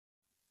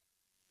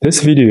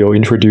This video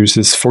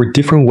introduces 4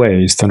 different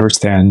ways to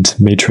understand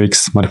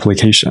matrix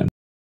multiplication.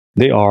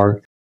 They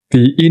are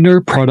the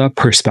inner product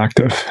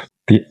perspective,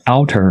 the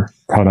outer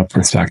product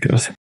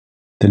perspective,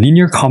 the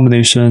linear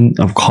combination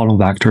of column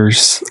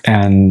vectors,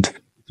 and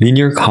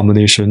linear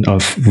combination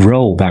of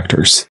row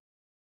vectors.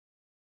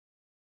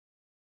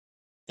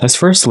 Let's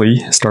firstly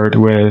start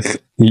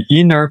with the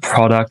inner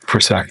product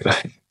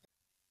perspective.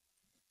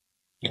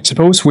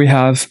 Suppose we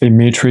have a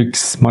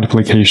matrix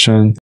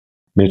multiplication,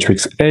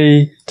 matrix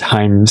A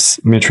times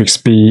matrix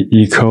B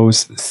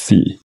equals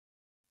C.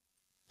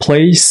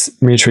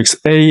 Place matrix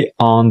A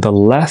on the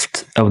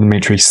left of the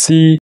matrix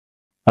C,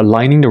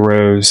 aligning the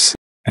rows,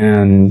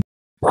 and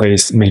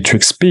place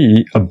matrix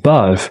B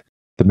above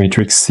the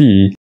matrix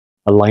C,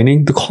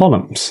 aligning the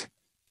columns.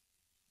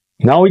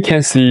 Now we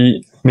can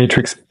see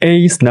matrix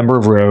A's number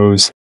of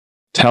rows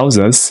tells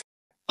us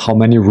how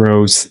many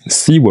rows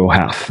C will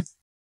have.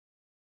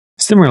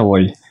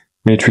 Similarly,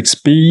 matrix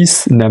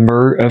B's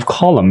number of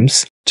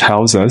columns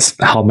tells us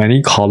how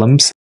many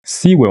columns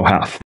C will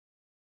have.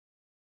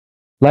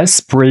 Let's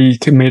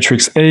break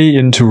matrix A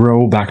into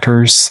row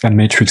vectors and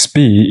matrix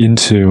B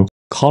into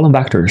column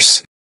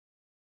vectors.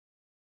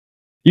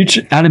 Each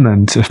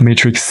element of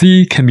matrix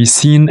C can be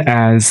seen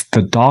as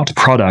the dot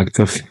product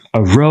of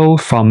a row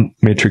from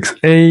matrix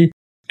A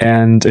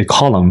and a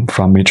column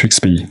from matrix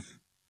B.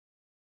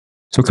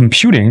 So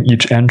computing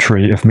each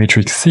entry of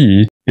matrix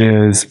C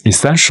is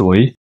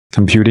essentially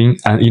computing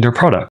an inner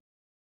product.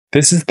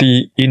 This is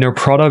the inner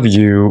product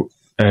view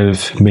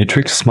of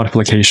matrix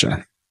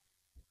multiplication.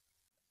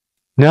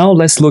 Now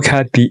let's look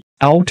at the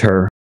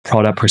outer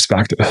product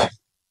perspective.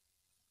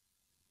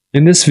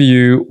 In this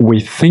view,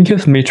 we think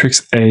of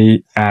matrix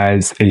A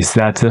as a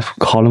set of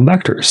column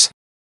vectors,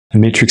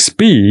 and matrix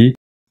B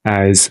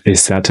as a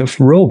set of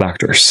row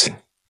vectors.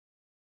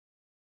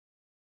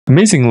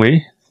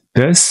 Amazingly,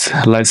 this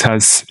lets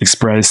us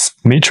express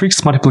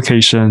matrix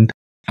multiplication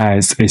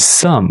as a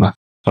sum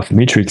of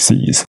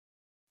matrices,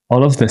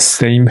 all of the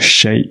same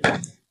shape.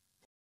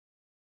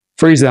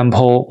 For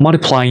example,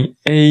 multiplying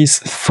A's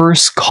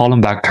first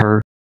column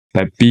vector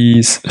by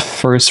B's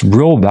first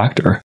row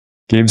vector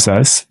gives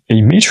us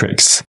a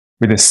matrix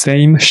with the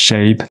same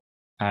shape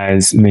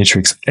as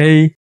matrix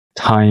A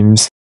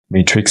times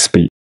matrix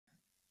B.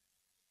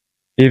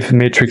 If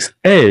matrix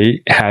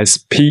A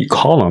has P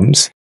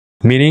columns,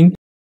 meaning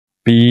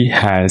B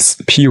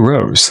has P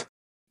rows,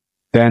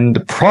 then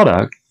the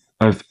product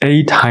of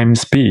A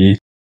times B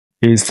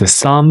is the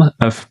sum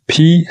of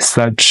P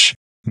such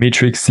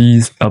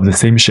matrices of the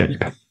same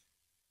shape.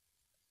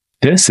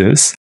 This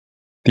is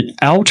the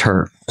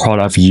outer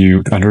product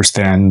view to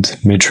understand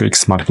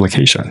matrix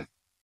multiplication.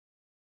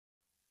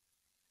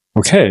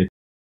 Okay,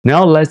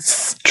 now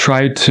let's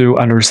try to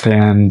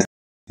understand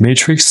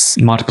matrix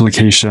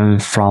multiplication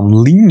from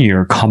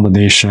linear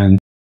combination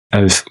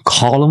of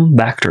column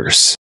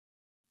vectors.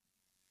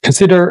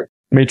 Consider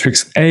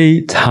matrix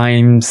A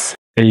times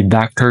a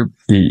vector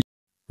B,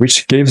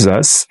 which gives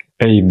us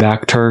a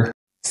vector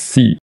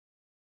C.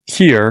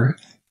 Here,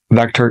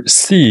 vector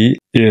C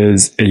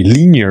is a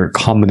linear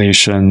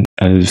combination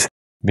of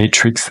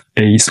matrix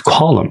A's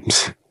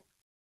columns.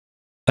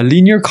 A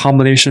linear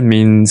combination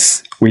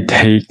means we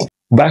take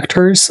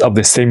vectors of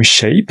the same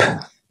shape,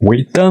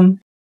 weight them,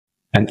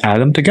 and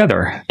add them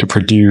together to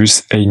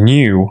produce a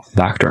new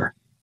vector.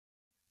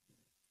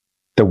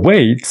 The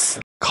weights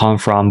come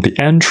from the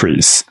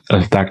entries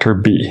of vector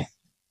B.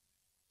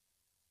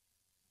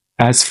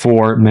 As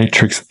for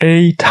matrix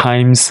A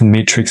times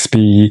matrix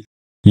B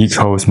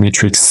equals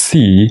matrix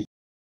C,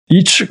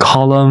 each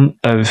column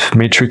of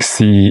matrix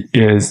C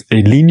is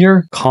a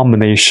linear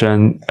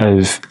combination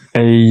of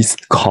A's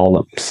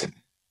columns.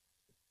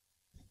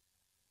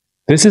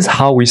 This is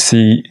how we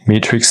see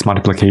matrix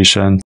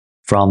multiplication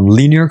from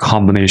linear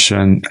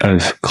combination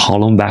of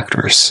column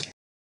vectors.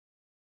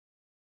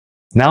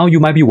 Now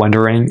you might be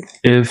wondering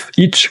if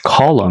each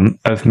column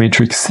of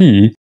matrix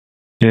C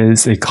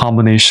is a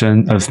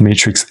combination of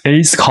matrix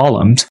A's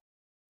columns,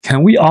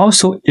 can we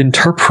also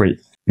interpret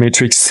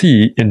matrix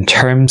C in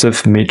terms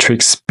of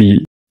matrix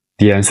B?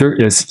 The answer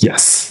is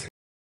yes.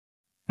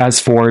 As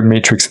for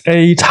matrix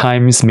A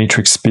times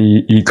matrix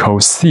B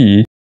equals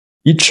C,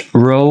 each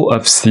row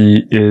of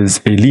C is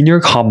a linear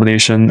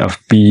combination of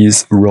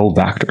B's row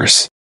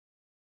vectors.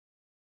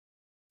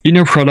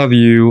 Inner product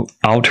view,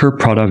 outer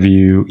product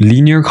view,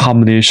 linear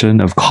combination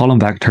of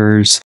column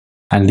vectors,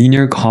 and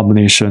linear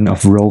combination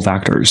of row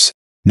vectors.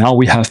 Now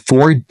we have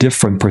 4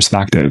 different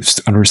perspectives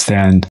to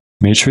understand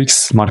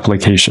matrix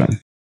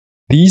multiplication.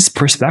 These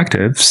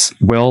perspectives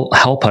will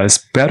help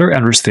us better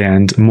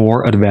understand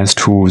more advanced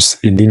tools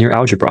in linear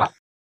algebra.